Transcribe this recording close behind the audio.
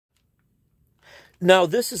Now,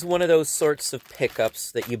 this is one of those sorts of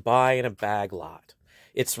pickups that you buy in a bag lot.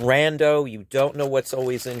 It's rando. You don't know what's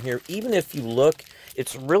always in here. Even if you look,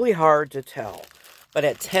 it's really hard to tell. But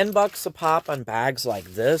at 10 bucks a pop on bags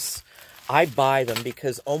like this, I buy them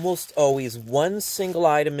because almost always one single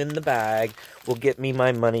item in the bag will get me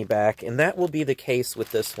my money back, and that will be the case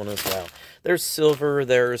with this one as well. There's silver,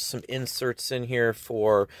 there's some inserts in here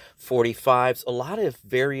for 45s, a lot of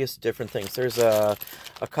various different things. There's a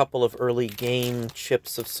couple of early game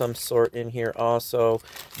chips of some sort in here also,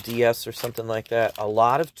 DS or something like that. A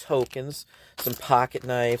lot of tokens, some pocket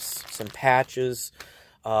knives, some patches,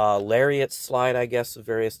 lariat slide, I guess, of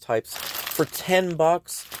various types. For 10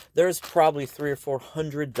 bucks, there's probably $300 or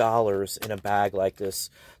 $400 in a bag like this,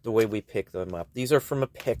 the way we pick them up. These are from a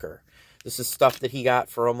picker. This is stuff that he got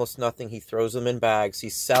for almost nothing. He throws them in bags. He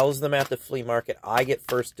sells them at the flea market. I get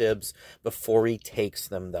first dibs before he takes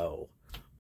them, though.